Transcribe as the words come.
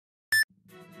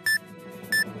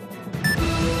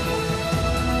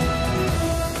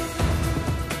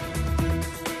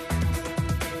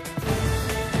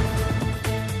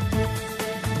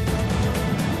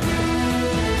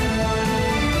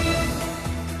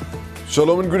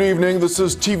Shalom and good evening. This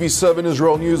is TV7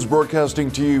 Israel News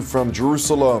broadcasting to you from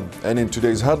Jerusalem. And in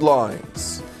today's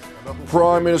headlines,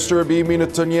 Prime Minister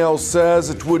Netanyahu says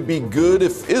it would be good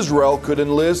if Israel could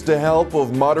enlist the help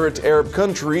of moderate Arab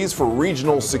countries for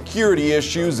regional security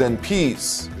issues and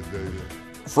peace.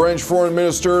 French Foreign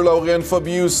Minister Laurent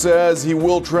Fabius says he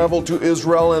will travel to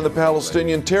Israel and the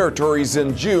Palestinian territories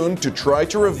in June to try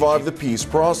to revive the peace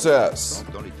process.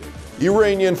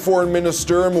 Iranian Foreign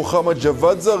Minister Mohammad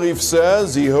Zarif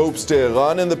says he hopes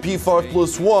Tehran and the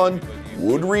P5+1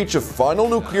 would reach a final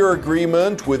nuclear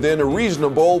agreement within a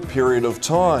reasonable period of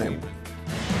time.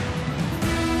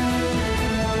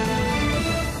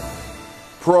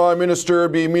 Prime Minister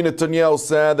Netanyahu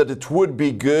said that it would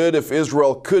be good if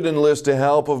Israel could enlist the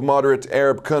help of moderate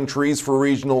Arab countries for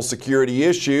regional security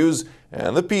issues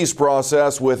and the peace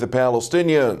process with the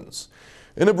Palestinians.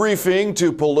 In a briefing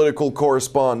to political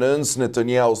correspondents,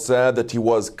 Netanyahu said that he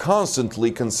was constantly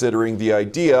considering the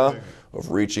idea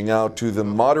of reaching out to the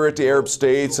moderate Arab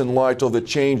states in light of the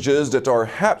changes that are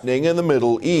happening in the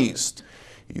Middle East.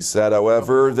 He said,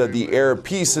 however, that the Arab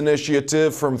Peace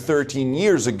Initiative from 13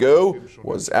 years ago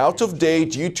was out of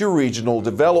date due to regional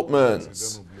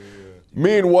developments.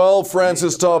 Meanwhile,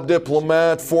 France's top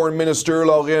diplomat, Foreign Minister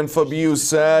Laurent Fabius,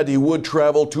 said he would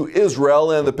travel to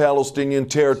Israel and the Palestinian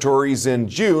territories in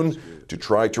June to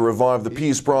try to revive the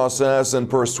peace process and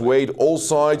persuade all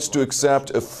sides to accept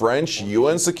a French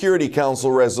UN Security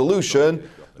Council resolution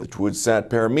that would set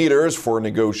parameters for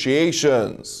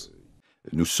negotiations.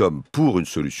 Nous sommes pour une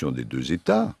solution des deux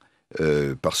États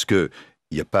parce que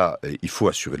il faut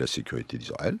assurer la sécurité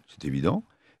d'Israël, c'est évident.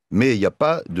 Mais il n'y a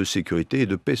pas de sécurité et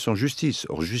de paix sans justice.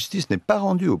 Or, justice n'est pas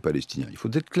rendue aux Palestiniens. Il faut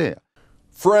être clair.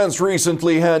 France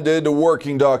recently handed a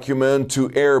working document to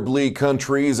Arab League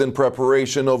countries in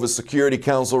preparation of a Security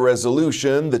Council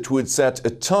resolution that would set a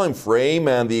time frame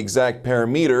and the exact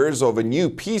parameters of a new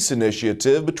peace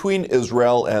initiative between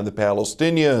Israel and the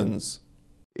Palestinians.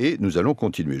 Et nous allons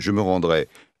continuer. Je me rendrai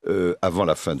avant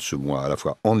la fin de ce mois, à la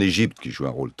fois en Égypte, qui joue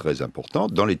un rôle très important,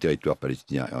 dans les territoires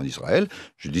palestiniens et en Israël.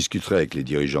 Je discuterai avec les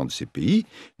dirigeants de ces pays.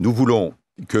 Nous voulons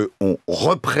qu'on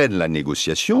reprenne la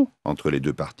négociation entre les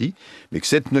deux parties, mais que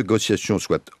cette négociation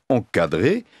soit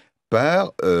encadrée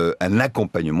par un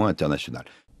accompagnement international.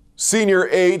 Senior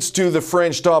aides to the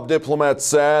French top diplomat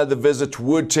said the visit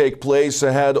would take place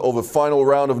ahead of a final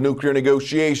round of nuclear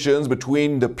negotiations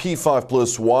between the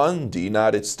P5+1, the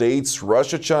United States,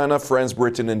 Russia, China, France,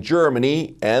 Britain, and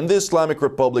Germany, and the Islamic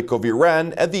Republic of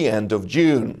Iran at the end of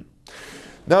June.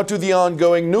 Now to the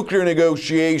ongoing nuclear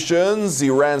negotiations,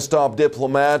 Iran's top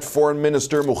diplomat, Foreign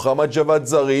Minister Mohammad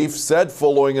Zarif, said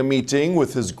following a meeting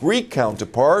with his Greek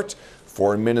counterpart,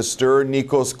 Foreign Minister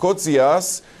Nikos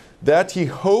Kotzias, that he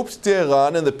hoped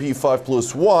Tehran and the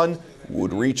P5+1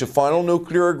 would reach a final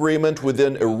nuclear agreement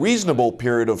within a reasonable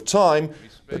period of time,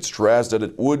 but stressed that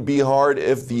it would be hard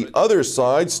if the other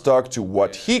side stuck to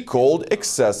what he called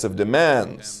excessive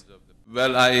demands.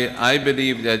 Well, I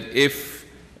believe that if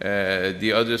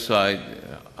the other side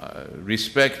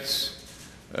respects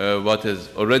what has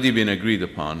already been agreed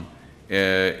upon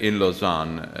in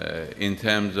Lausanne in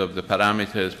terms of the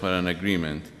parameters for an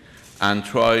agreement, and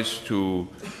tries to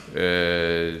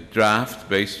draft,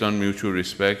 based on mutual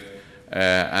respect,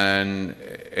 and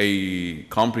a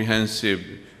comprehensive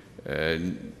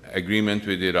agreement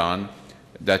with Iran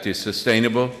that is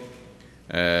sustainable,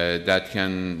 that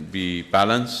can be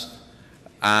balanced,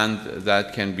 and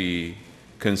that can be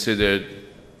considered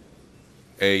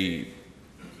a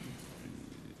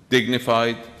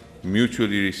dignified,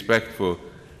 mutually respectful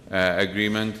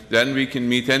agreement, then we can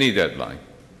meet any deadline.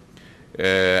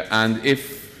 And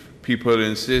if people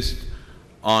insist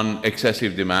on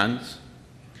excessive demands,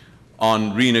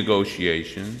 on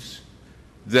renegotiations,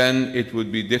 then it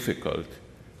would be difficult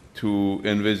to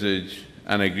envisage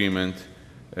an agreement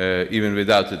even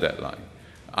without a deadline.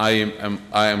 I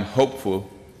am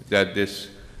hopeful that this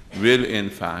will in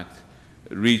fact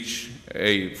reach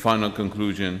a final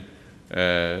conclusion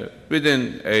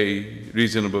within a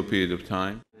reasonable period of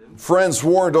time. France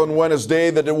warned on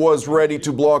Wednesday that it was ready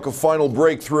to block a final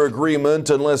breakthrough agreement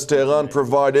unless Tehran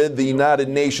provided the United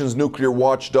Nations nuclear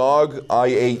watchdog,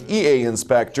 IAEA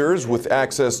inspectors, with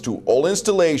access to all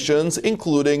installations,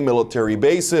 including military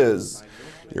bases.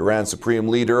 Iran's Supreme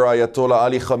Leader Ayatollah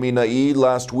Ali Khamenei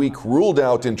last week ruled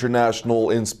out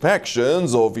international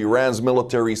inspections of Iran's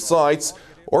military sites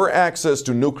or access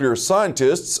to nuclear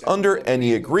scientists under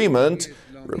any agreement,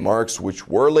 remarks which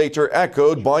were later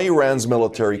echoed by Iran's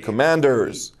military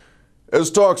commanders. As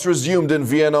talks resumed in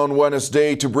Vienna on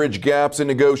Wednesday to bridge gaps in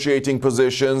negotiating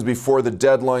positions before the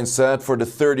deadline set for the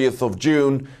 30th of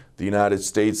June, The United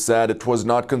States said it was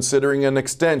not considering an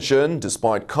extension,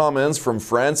 despite comments from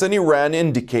France and Iran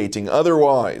indicating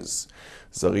otherwise.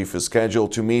 Zarif is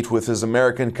scheduled to meet with his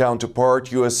American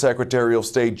counterpart, U.S. Secretary of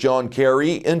State John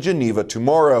Kerry, in Geneva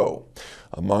tomorrow.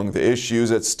 Among the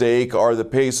issues at stake are the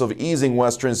pace of easing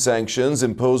Western sanctions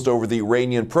imposed over the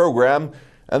Iranian program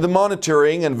and the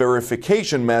monitoring and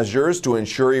verification measures to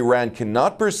ensure Iran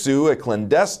cannot pursue a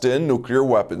clandestine nuclear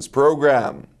weapons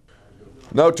program.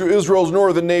 Now to Israel's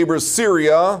northern neighbor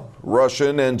Syria.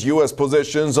 Russian and U.S.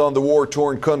 positions on the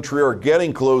war-torn country are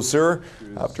getting closer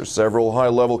after several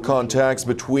high-level contacts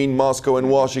between Moscow and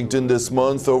Washington this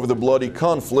month over the bloody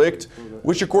conflict,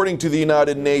 which according to the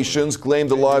United Nations claimed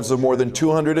the lives of more than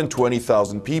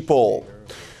 220,000 people.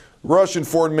 Russian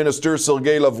Foreign Minister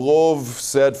Sergei Lavrov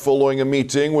said following a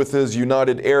meeting with his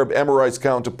United Arab Emirates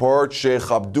counterpart Sheikh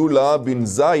Abdullah bin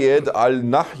Zayed Al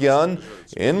Nahyan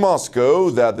in Moscow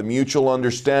that the mutual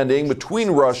understanding between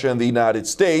Russia and the United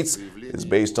States is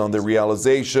based on the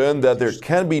realization that there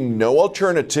can be no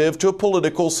alternative to a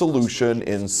political solution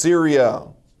in Syria.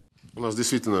 У нас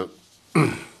действительно,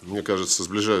 мне кажется,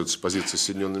 сближаются позиции с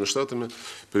Соединенными Штатами,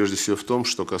 прежде всего в том,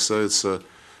 что касается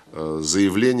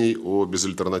заявлений о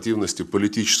безальтернативности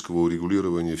политического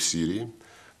урегулирования в Сирии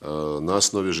на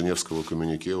основе Женевского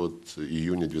коммюнике от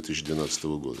июня 2012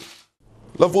 года.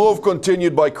 Lavrov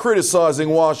continued by criticizing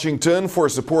Washington for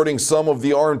supporting some of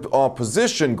the armed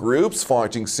opposition groups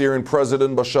fighting Syrian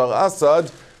President Bashar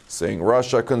Assad, saying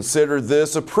Russia considered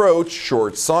this approach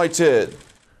short-sighted.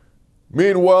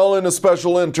 Meanwhile, in a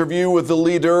special interview with the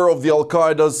leader of the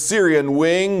Al-Qaeda's Syrian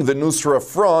wing, the Nusra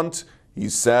Front, he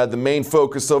said the main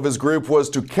focus of his group was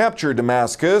to capture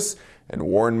Damascus and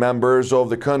warned members of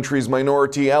the country's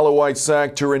minority Alawite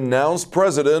sect to renounce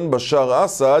President Bashar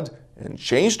Assad and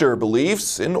change their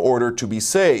beliefs in order to be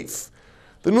safe.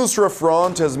 The Nusra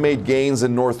Front has made gains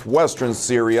in northwestern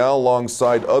Syria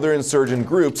alongside other insurgent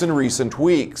groups in recent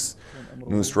weeks.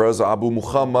 Nusra's Abu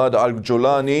Mohammad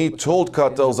al-Jolani told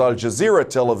Qatar's Al Jazeera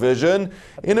television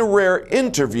in a rare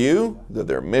interview that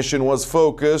their mission was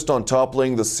focused on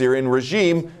toppling the Syrian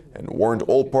regime and warned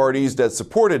all parties that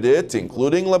supported it,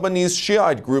 including Lebanese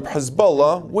Shiite group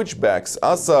Hezbollah, which backs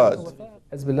Assad.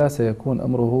 حزب الله سيكون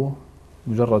أمره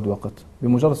مجرد وقت.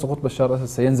 بمجرد سقوط بشار الأسد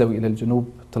سينزوي إلى الجنوب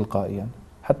تلقائيا.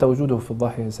 حتى وجوده في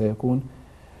الضاحية سيكون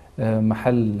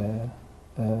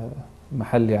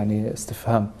محل يعني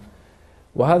استفهام.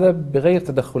 وهذا بغير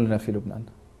تدخلنا في لبنان.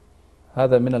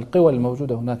 هذا من القوى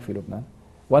الموجودة هناك في لبنان.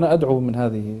 وأنا أدعو من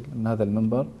هذا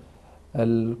المنبر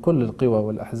كل القوى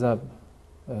والأحزاب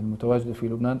المتواجدة في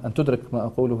لبنان أن تدرك ما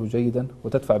أقوله جيدا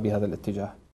وتدفع بهذا الاتجاه.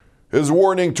 His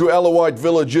warning to Alawite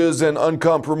villages and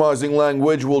uncompromising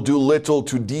language will do little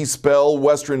to dispel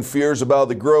Western fears about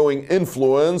the growing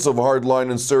influence of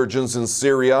hardline insurgents in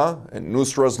Syria and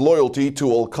Nusra's loyalty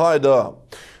to Al-Qaeda.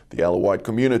 The Alawite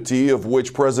community, of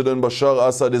which President Bashar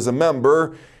Assad is a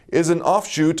member, is an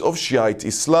offshoot of Shiite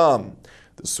Islam.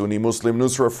 The Sunni Muslim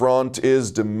Nusra Front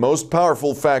is the most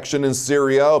powerful faction in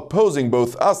Syria, opposing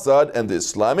both Assad and the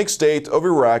Islamic State of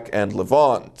Iraq and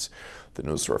Levant. The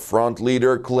Nusra Front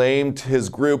leader claimed his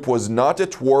group was not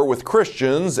at war with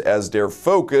Christians, as their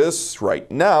focus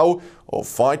right now of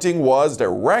fighting was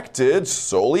directed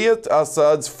solely at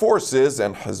Assad's forces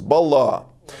and Hezbollah.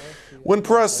 When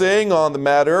pressing on the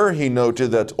matter, he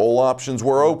noted that all options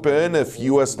were open. If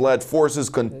U.S.-led forces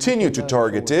continue to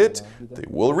target it, they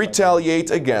will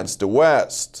retaliate against the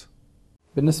West.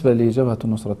 بالنسبة لجبهة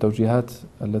النصرة التوجيهات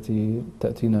التي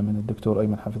تأتينا من الدكتور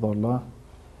أيمن حفظه الله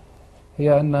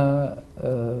هي أن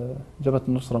جبهة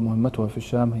النصرة مهمتها في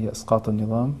الشام هي إسقاط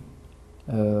النظام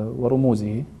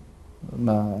ورموزه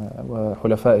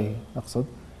وحلفائه أقصد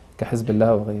كحزب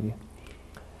الله وغيره.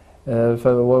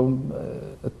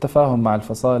 فالتفاهم مع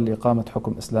الفصائل لإقامة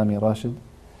حكم إسلامي راشد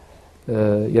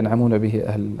ينعمون به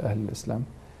أهل الإسلام.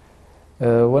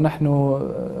 ونحن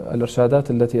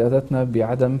الإرشادات التي أتتنا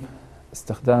بعدم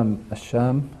استخدام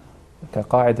الشام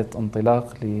كقاعدة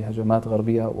انطلاق لهجمات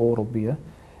غربية أو أوروبية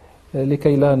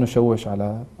لكي لا نشوش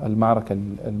على المعركة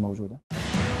الموجودة.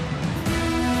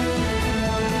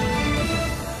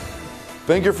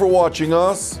 Thank you for watching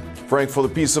us. Praying for the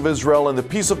peace of Israel and the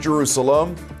peace of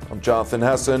Jerusalem. I'm Jonathan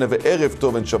Hassan of Erev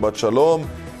Tov and Shabbat Shalom.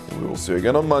 And we will see you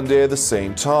again on Monday at the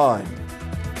same time.